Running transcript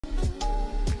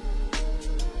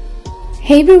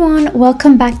Hey everyone,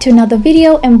 welcome back to another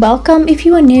video and welcome if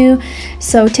you are new.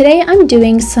 So today I'm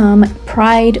doing some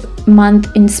Pride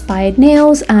Month inspired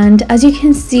nails, and as you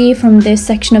can see from this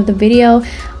section of the video,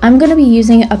 I'm going to be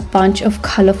using a bunch of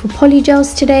colorful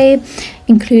polygels today,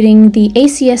 including the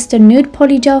ACS Nude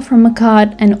Polygel from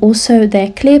Macart and also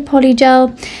their Clear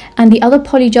Polygel, and the other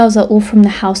polygels are all from the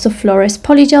House of Florist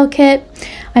Polygel kit.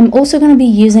 I'm also going to be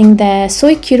using their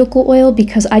Soy Cuticle Oil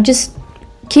because I just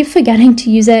keep forgetting to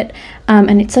use it,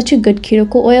 and it's such a good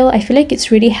cuticle oil. I feel like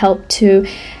it's really helped to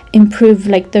improve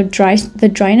like the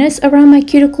dryness around my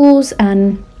cuticles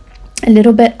and a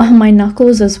little bit on my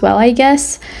knuckles as well, I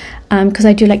guess, because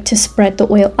I do like to spread the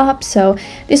oil up. So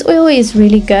this oil is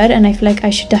really good and I feel like I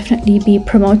should definitely be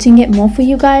promoting it more for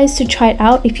you guys to try it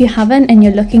out. If you haven't and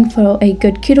you're looking for a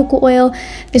good cuticle oil,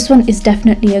 this one is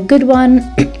definitely a good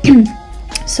one.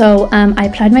 So I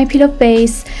applied my peel off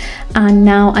base and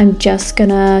now I'm just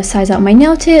gonna size out my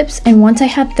nail tips, and once I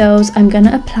have those I'm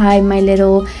gonna apply my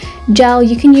little gel.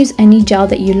 You can use any gel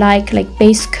that you like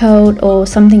base coat or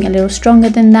something a little stronger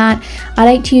than that. I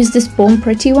like to use this Born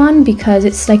Pretty one because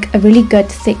it's like a really good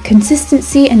thick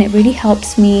consistency and it really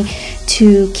helps me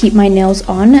to keep my nails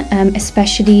on,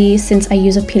 especially since I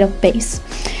use a peel off base.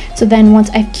 So then once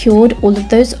I've cured all of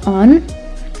those on,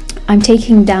 I'm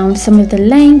taking down some of the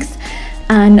length,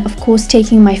 and of course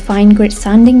taking my fine grit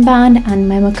sanding band and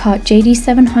my Macart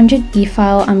JD700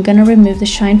 e-file, I'm gonna remove the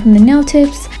shine from the nail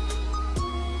tips.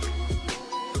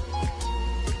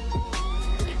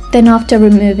 Then after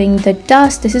removing the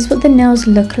dust, this is what the nails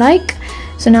look like.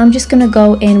 So now I'm just gonna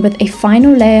go in with a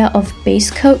final layer of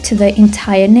base coat to the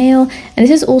entire nail, and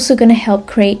this is also gonna help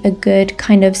create a good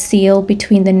kind of seal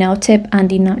between the nail tip and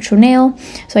the natural nail.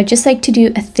 So I just like to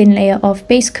do a thin layer of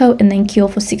base coat and then cure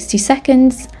for 60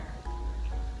 seconds.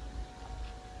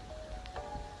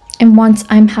 And once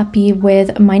I'm happy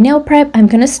with my nail prep, I'm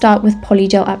going to start with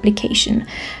polygel application.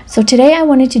 So today I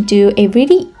wanted to do a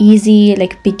really easy,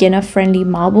 beginner friendly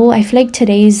marble. I feel like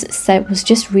today's set was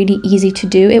just really easy to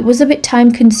do. It was a bit time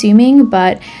consuming,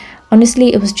 but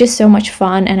honestly it was just so much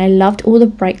fun and I loved all the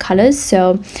bright colors.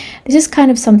 So this is kind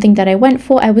of something that I went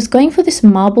for. I was going for this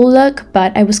marble look,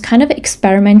 but I was kind of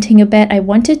experimenting a bit. I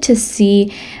wanted to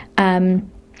see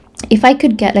if I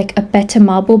could get a better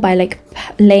marble by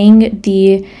laying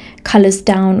the colors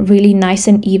down really nice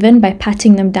and even by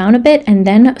patting them down a bit and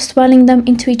then swirling them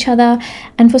into each other.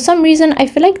 And for some reason I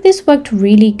feel like this worked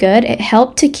really good. It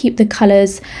helped to keep the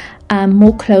colors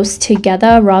more close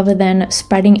together rather than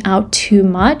spreading out too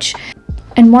much.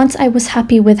 And once I was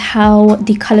happy with how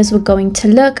the colors were going to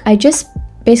look, I just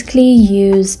basically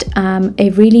used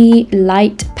a really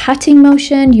light patting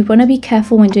motion. You want to be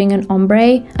careful when doing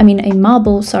a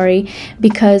marble, sorry,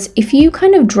 because if you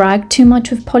kind of drag too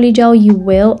much with polygel, you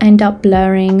will end up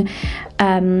blurring,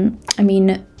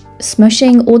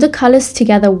 smushing all the colors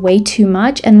together way too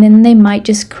much, and then they might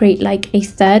just create a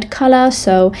third color.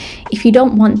 So if you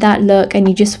don't want that look and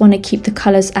you just want to keep the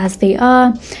colors as they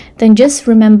are, then just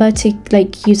remember to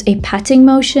use a patting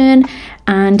motion.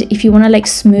 And if you want to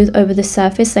smooth over the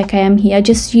surface like I am here,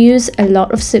 just use a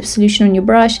lot of sip solution on your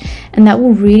brush, and that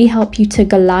will really help you to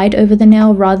glide over the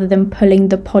nail rather than pulling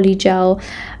the polygel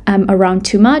around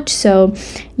too much. So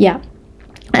yeah,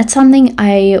 that's something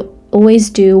I always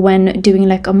do when doing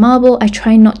a marble. I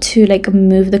try not to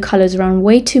move the colors around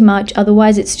way too much,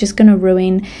 otherwise it's just gonna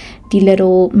ruin the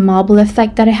little marble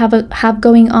effect that I have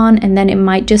going on, and then it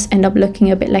might just end up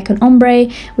looking a bit like an ombre,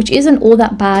 which isn't all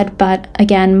that bad. But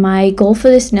again, my goal for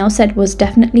this nail set was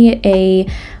definitely a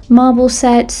marble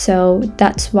set, so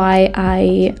that's why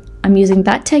I'm using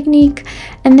that technique.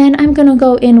 And then I'm gonna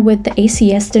go in with the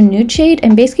ACS Nude shade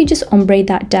and basically just ombre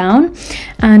that down,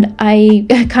 and I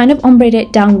kind of ombreed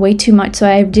it down way too much, so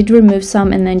I did remove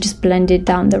some and then just blended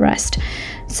down the rest.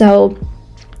 So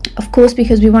of course,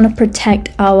 because we want to protect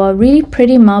our really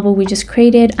pretty marble we just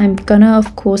created, I'm gonna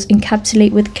of course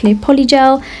encapsulate with Clear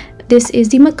Polygel. This is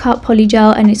the Macart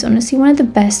Polygel and it's honestly one of the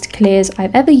best clears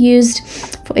I've ever used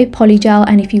for a polygel.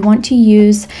 And if you want to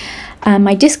use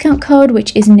my discount code,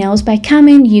 which is Nails by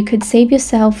Camin, you could save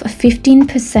yourself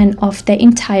 15% off their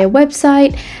entire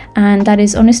website, and that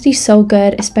is honestly so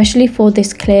good, especially for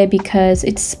this clear, because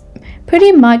it's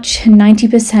pretty much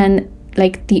 90%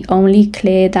 the only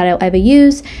clear that I'll ever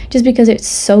use, just because it's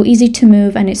so easy to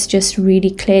move and it's just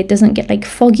really clear. It doesn't get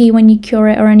foggy when you cure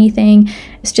it or anything.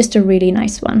 It's just a really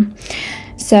nice one.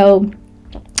 So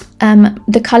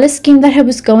the color scheme that I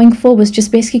was going for was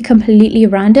just basically completely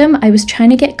random. I was trying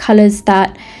to get colors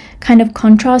that kind of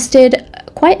contrasted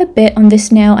quite a bit on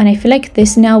this nail, and I feel like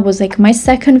this nail was like my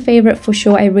second favorite for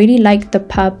sure. I really liked the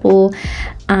purple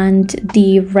and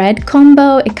the red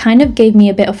combo. It kind of gave me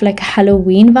a bit of like a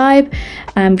Halloween vibe,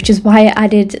 which is why I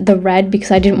added the red, because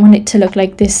I didn't want it to look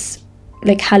like this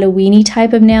like Halloweeny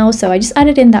type of nail. So I just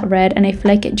added in that red, and I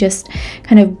feel like it just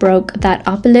kind of broke that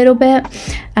up a little bit.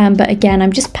 But again,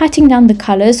 I'm just patting down the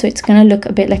colors, so it's gonna look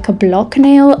a bit like a block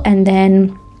nail. And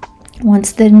then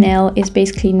once the nail is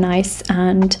basically nice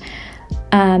and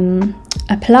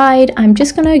applied, I'm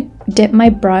just gonna dip my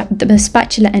brush, the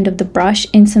spatula end of the brush,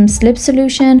 in some slip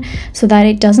solution so that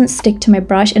it doesn't stick to my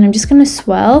brush, and I'm just gonna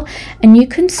swirl. And you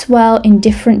can swirl in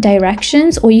different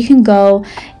directions, or you can go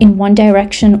in one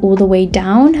direction all the way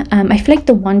down. I feel like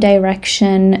the one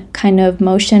direction kind of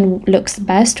motion looks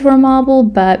best for a marble,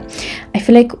 but I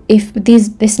feel like if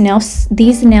these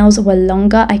nails were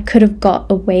longer, I could have got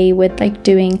away with like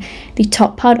doing the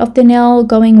top part of the nail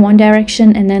going one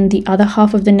direction and then the other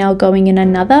half of the nail going in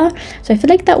another. So I feel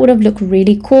like that would have looked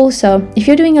really cool. So if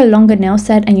you're doing a longer nail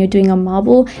set and you're doing a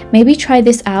marble, maybe try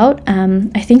this out.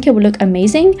 I think it would look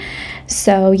amazing.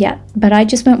 So yeah, but I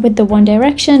just went with the one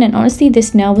direction, and honestly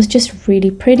this nail was just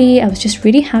really pretty. I was just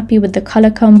really happy with the color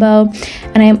combo.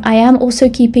 And I am also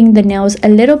keeping the nails a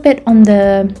little bit on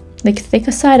the like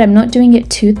thicker side. I'm not doing it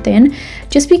too thin,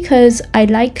 just because I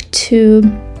like to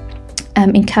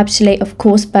encapsulate, of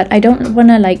course, but I don't want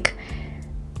to like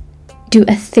do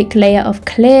a thick layer of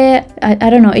clear. I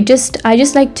don't know, I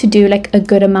just like to do like a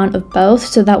good amount of both,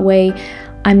 so that way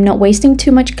I'm not wasting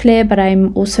too much clear, but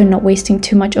I'm also not wasting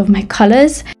too much of my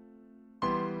colors.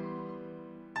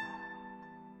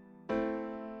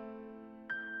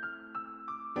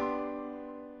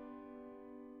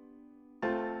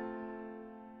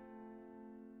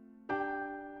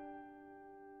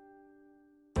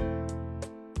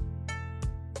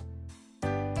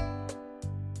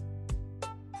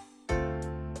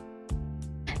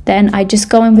 Then I just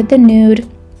go in with the nude.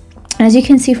 As you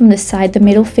can see from the side, the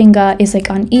middle finger is like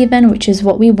uneven, which is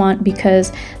what we want,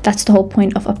 because that's the whole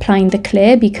point of applying the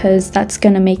clear, because that's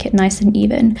gonna make it nice and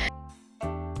even.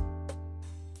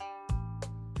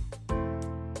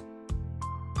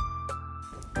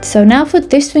 So now for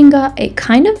this finger, it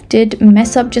kind of did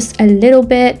mess up just a little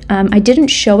bit. I didn't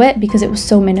show it because it was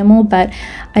so minimal, but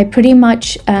I pretty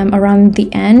much around the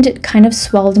end kind of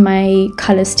swelled my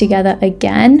colors together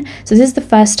again. So this is the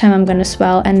first time I'm going to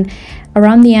swell, and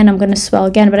around the end I'm going to swell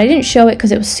again, but I didn't show it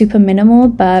because it was super minimal.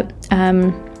 But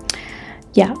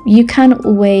yeah, you can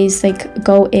always like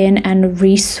go in and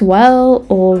re-swell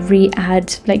or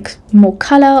re-add like more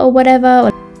color or whatever.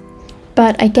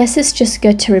 But I guess it's just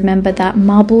good to remember that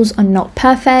marbles are not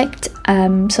perfect,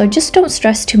 so just don't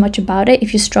stress too much about it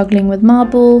if you're struggling with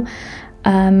marble.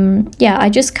 Yeah, I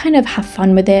just kind of have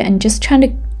fun with it and just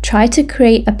try to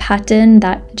create a pattern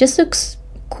that just looks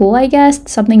cool, I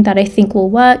guess, something that I think will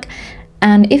work.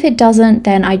 And if it doesn't,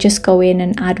 then I just go in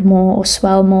and add more or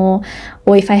swell more,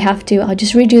 or if I have to, I'll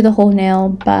just redo the whole nail.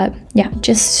 But yeah,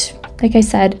 just like I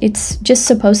said, it's just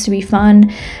supposed to be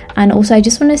fun. And also I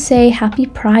just want to say happy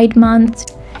Pride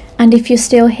Month. And if you're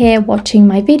still here watching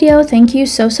my video, thank you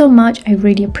so much. I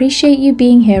really appreciate you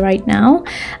being here right now.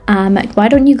 Why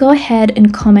don't you go ahead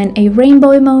and comment a rainbow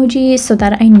emoji so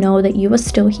that I know that you are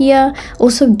still here.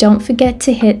 Also, don't forget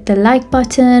to hit the like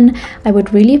button. I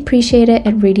would really appreciate it.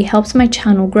 It really helps my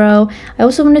channel grow. I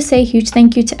also want to say a huge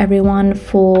thank you to everyone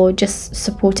for just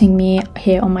supporting me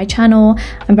here on my channel.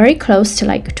 I'm very close to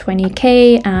like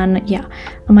 20k, and yeah,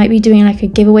 I might be doing like a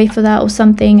giveaway for that or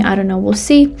something. I don't know, we'll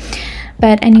see.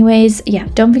 But anyways, yeah,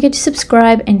 don't forget to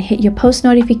subscribe and hit your post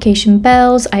notification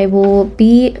bells. I will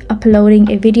be uploading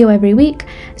a video every week,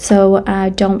 so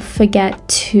don't forget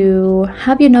to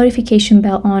have your notification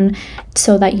bell on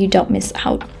so that you don't miss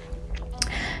out.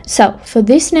 So for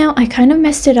this now, I kind of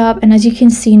messed it up, and as you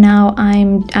can see now,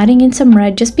 I'm adding in some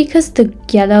red just because the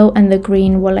yellow and the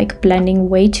green were like blending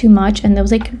way too much, and there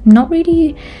was like not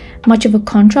really much of a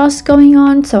contrast going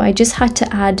on, so I just had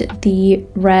to add the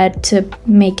red to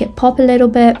make it pop a little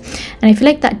bit, and I feel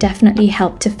like that definitely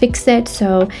helped to fix it.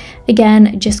 So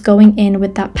again, just going in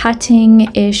with that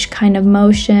patting-ish kind of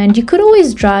motion. You could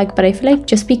always drag, but I feel like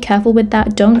just be careful with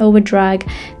that. Don't over drag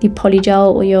the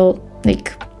polygel, or your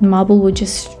like marble will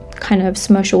just kind of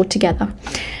smush all together.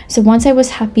 So once I was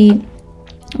happy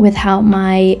with how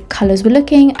my colors were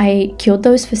looking, I cured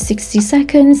those for 60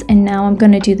 seconds, and now I'm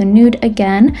going to do the nude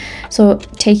again. So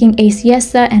taking a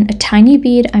siesta and a tiny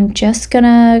bead, I'm just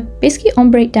gonna basically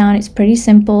ombre it down. It's pretty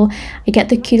simple. I get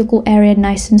the cuticle area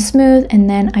nice and smooth, and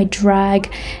then I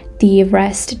drag the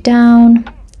rest down.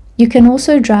 You can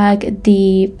also drag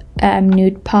the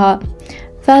nude part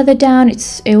further down.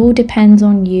 It all depends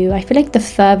on you. I feel like the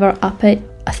further up it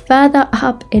further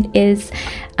up it is,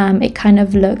 it kind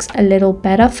of looks a little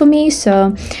better for me.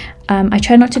 So I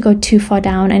try not to go too far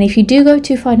down, and if you do go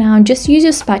too far down, just use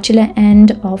your spatula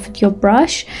end of your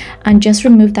brush and just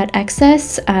remove that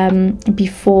excess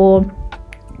before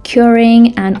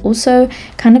curing, and also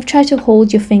kind of try to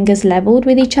hold your fingers leveled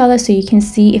with each other so you can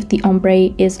see if the ombre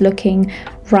is looking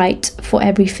right for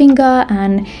every finger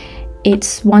and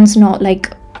it's one's not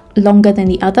like longer than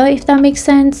the other, if that makes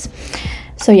sense.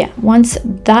 So yeah, once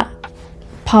that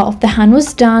part of the hand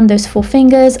was done, those 4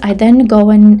 fingers, I then go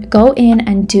in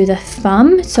and do the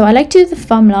thumb. So I like to do the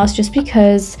thumb last just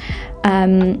because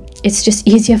it's just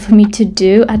easier for me to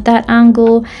do at that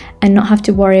angle and not have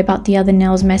to worry about the other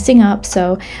nails messing up.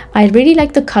 So I really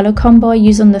like the color combo I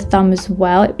use on the thumb as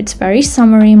well. It's very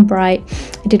summery and bright.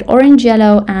 I did orange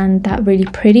yellow and that really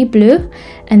pretty blue,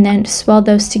 and then swirl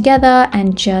those together,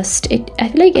 and just I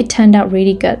feel like it turned out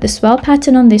really good. The swirl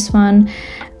pattern on this one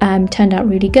turned out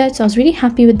really good, so I was really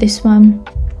happy with this one.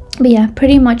 But yeah,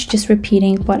 pretty much just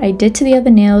repeating what I did to the other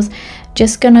nails.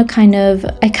 Just gonna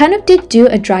I kind of did do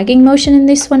a dragging motion in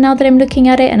this one now that I'm looking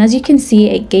at it, and as you can see,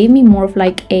 it gave me more of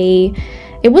like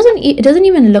it doesn't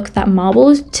even look that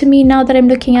marble to me now that I'm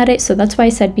looking at it. So that's why I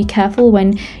said be careful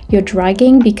when you're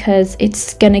dragging, because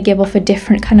it's gonna give off a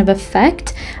different kind of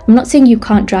effect. I'm not saying you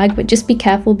can't drag, but just be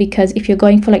careful, because if you're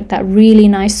going for like that really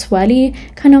nice swirly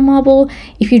kind of marble,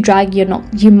 if you drag,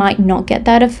 you might not get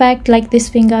that effect like this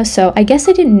finger. So I guess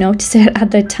I didn't notice it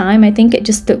at the time. I think it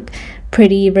just looked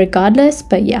pretty regardless,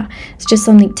 but yeah, it's just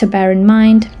something to bear in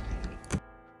mind.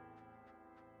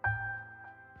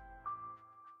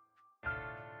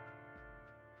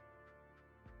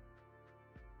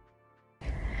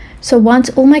 So once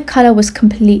all my color was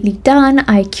completely done,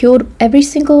 I cured every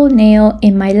single nail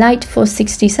in my light for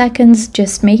 60 seconds,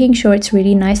 just making sure it's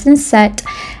really nice and set.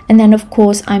 And then of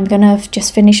course I'm gonna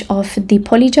just finish off the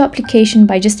Polygel application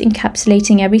by just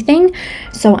encapsulating everything.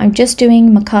 So I'm just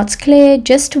doing Macquartz Clear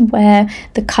just to where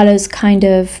the colors kind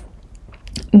of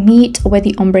meet, or where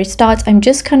the ombre starts. I'm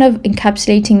just kind of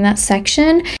encapsulating that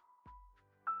section.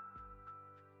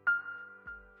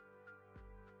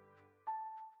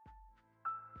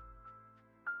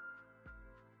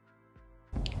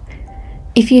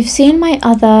 If you've seen my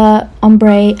other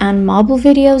ombre and marble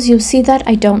videos, you'll see that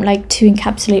I don't like to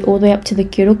encapsulate all the way up to the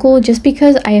cuticle, just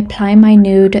because I apply my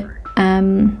nude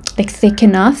like thick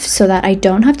enough so that I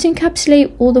don't have to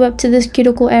encapsulate all the way up to this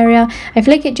cuticle area. I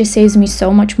feel like it just saves me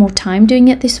so much more time doing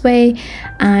it this way,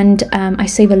 and I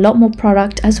save a lot more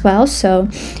product as well. So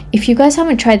if you guys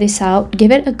haven't tried this out,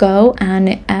 give it a go,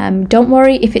 and don't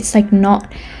worry if it's like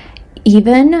not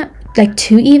even, like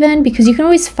too even, because you can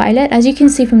always file it. As you can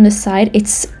see from the side,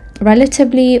 it's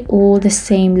relatively all the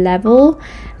same level.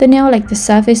 The nail, like the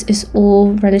surface is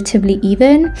all relatively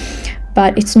even,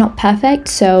 but it's not perfect.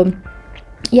 So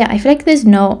yeah, I feel like there's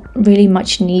not really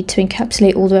much need to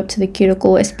encapsulate all the way up to the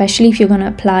cuticle, especially if you're going to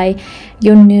apply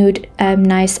your nude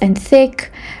nice and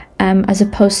thick, as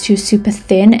opposed to super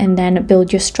thin and then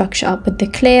build your structure up with the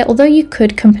clear. Although you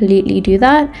could completely do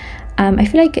that, I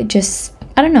feel like it just,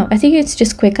 I don't know, I think it's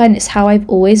just quicker, and it's how I've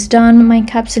always done my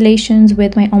encapsulations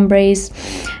with my ombres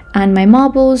and my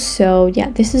marbles. So yeah,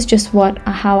 this is just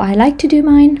how I like to do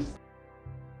mine.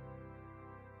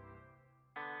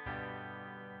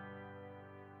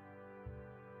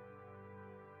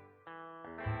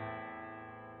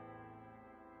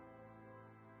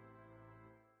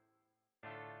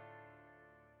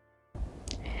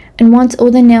 And once all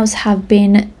the nails have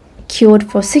been cured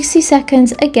for 60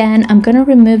 seconds, again I'm going to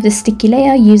remove the sticky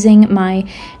layer using my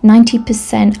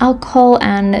 90% alcohol.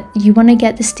 And you want to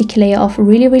get the sticky layer off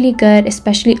really good,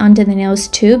 especially under the nails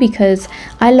too, because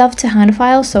I love to hand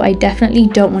file, so I definitely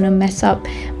don't want to mess up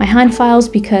my hand files,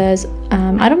 because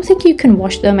I don't think you can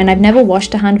wash them, and I've never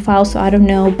washed a hand file, so I don't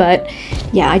know, but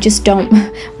yeah, I just don't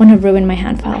want to ruin my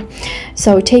hand file.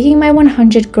 So taking my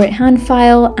 100 grit hand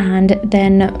file, and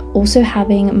then also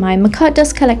having my Macquartz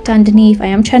dust collector underneath, I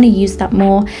am trying to use that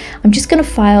more. I'm just going to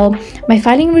file. My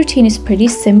filing routine is pretty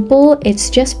simple. It's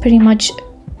just pretty much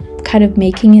kind of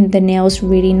making the nails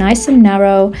really nice and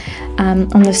narrow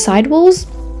on the side walls,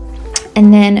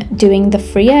 and then doing the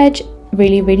free edge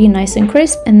really nice and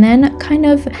crisp, and then kind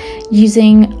of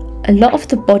using a lot of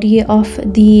the body of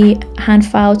the hand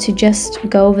file to just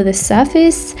go over the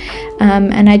surface.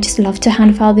 And I just love to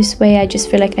hand file this way. I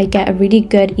just feel like I get a really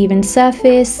good even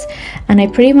surface, and I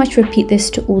pretty much repeat this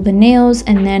to all the nails.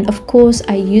 And then of course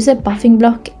I use a buffing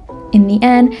block in the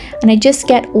end, and I just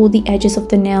get all the edges of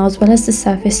the nail as well as the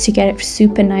surface to get it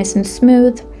super nice and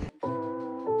smooth.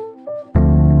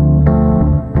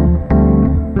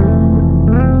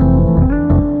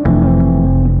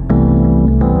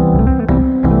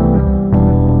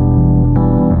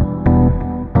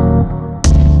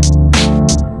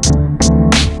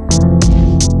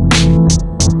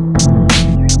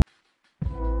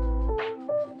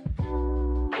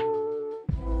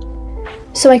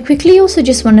 So I quickly also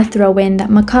just want to throw in that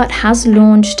Makat has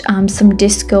launched some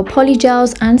disco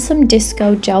polygels and some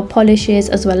disco gel polishes,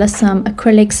 as well as some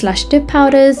acrylic / dip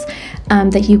powders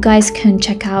that you guys can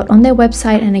check out on their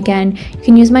website. And again, you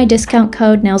can use my discount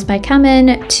code Nails by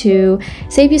Kamin to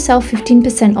save yourself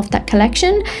 15% off that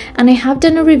collection. And I have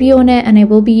done a review on it, and I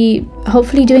will be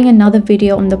hopefully doing another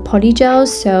video on the polygels.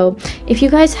 So if you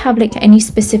guys have like any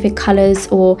specific colors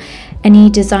or any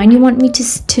design you want me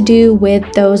to do with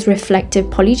those reflective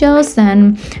polygels,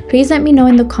 then please let me know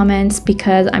in the comments,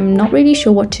 because I'm not really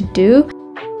sure what to do.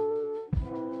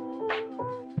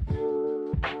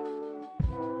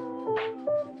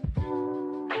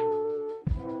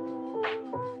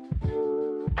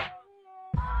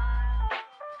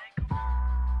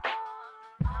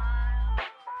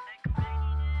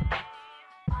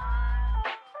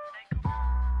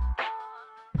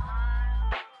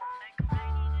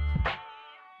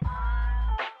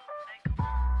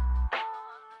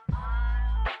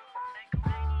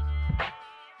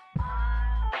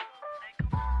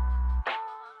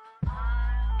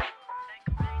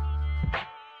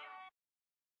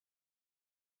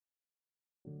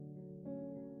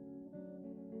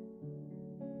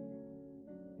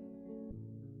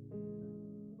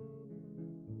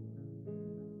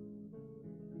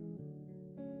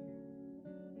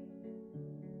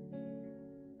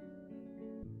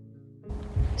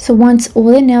 So once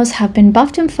all the nails have been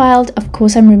buffed and filed, of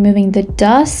course I'm removing the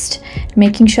dust,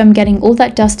 making sure I'm getting all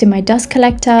that dust in my dust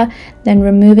collector, then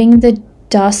removing the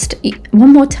dust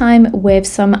one more time with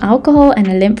some alcohol and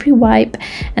a lint-free wipe.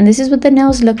 And this is what the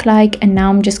nails look like. And now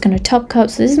I'm just going to top coat.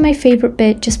 So this is my favorite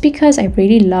bit, just because I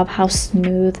really love how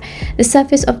smooth the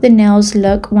surface of the nails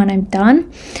look when I'm done.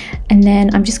 And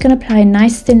then I'm just going to apply a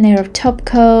nice thin layer of top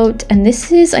coat, and this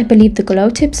is, I believe, the Glow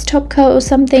Tips top coat or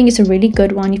something. It's a really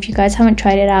good one. If you guys haven't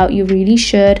tried it out, you really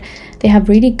should. They have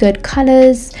really good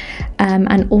colors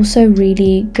and also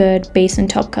really good base and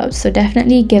top coats, so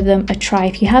definitely give them a try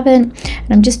if you haven't.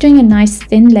 And I'm just doing a nice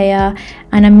thin layer,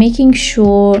 and I'm making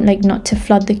sure like not to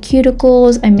flood the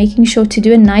cuticles. I'm making sure to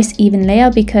do a nice even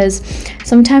layer, because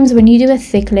sometimes when you do a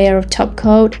thick layer of top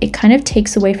coat, it kind of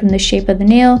takes away from the shape of the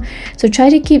nail. So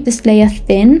try to keep this layer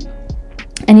thin.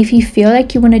 And if you feel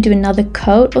like you want to do another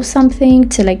coat or something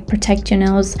to like protect your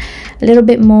nails a little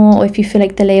bit more, or if you feel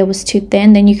like the layer was too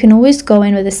thin, then you can always go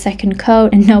in with a second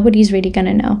coat and nobody's really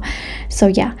gonna know. So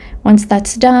yeah, once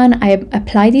that's done, I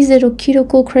apply these little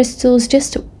cuticle crystals,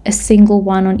 just a single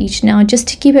one on each nail, just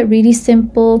to keep it really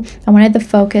simple. I wanted the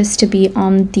focus to be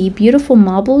on the beautiful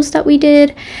marbles that we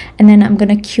did. And then I'm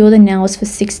gonna cure the nails for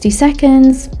 60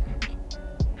 seconds.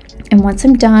 And once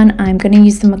I'm done, I'm going to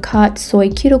use the Makat Soy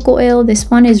Cuticle Oil. This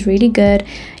one is really good.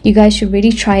 You guys should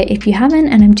really try it if you haven't.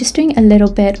 And I'm just doing a little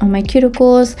bit on my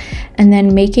cuticles, and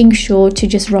then making sure to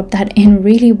just rub that in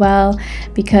really well,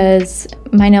 because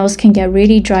my nails can get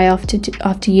really dry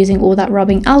after using all that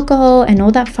rubbing alcohol and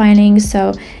all that filing.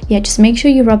 So yeah, just make sure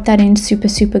you rub that in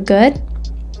super good.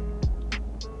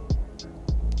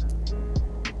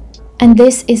 And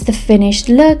this is the finished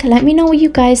look. Let me know what you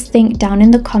guys think down in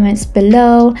the comments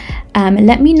below.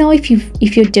 Let me know if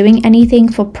you're doing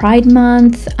anything for Pride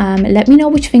Month. Let me know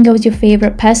which finger was your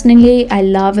favorite. Personally, I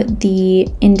love the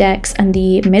index and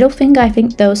the middle finger. I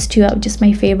think those two are just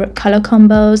my favorite color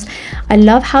combos. I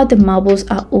love how the marbles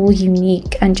are all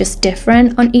unique and just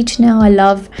different on each nail. I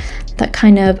love that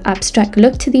kind of abstract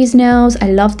look to these nails.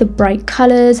 I love the bright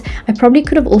colors. I probably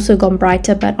could have also gone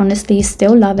brighter, but honestly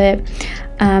still love it.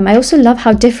 I also love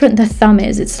how different the thumb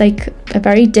is. It's like a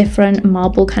very different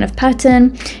marble kind of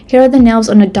pattern. Here are the nails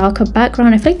on a darker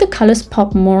background. I feel like the colors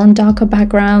pop more on darker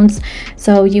backgrounds,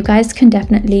 so you guys can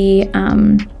definitely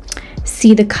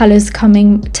see the colors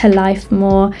coming to life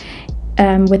more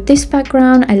with this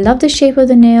background. I love the shape of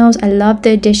the nails. I love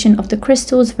the addition of the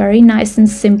crystals. Very nice and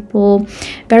simple,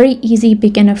 very easy,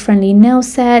 beginner friendly nail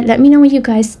set. Let me know what you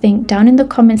guys think down in the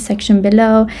comment section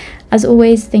below. As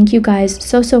always, thank you guys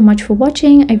so much for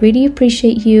watching. I really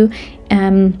appreciate you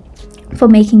for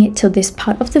making it till this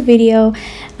part of the video.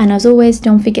 And as always,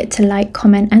 don't forget to like,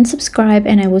 comment and subscribe,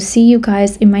 and I will see you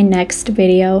guys in my next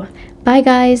video. Bye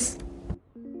guys.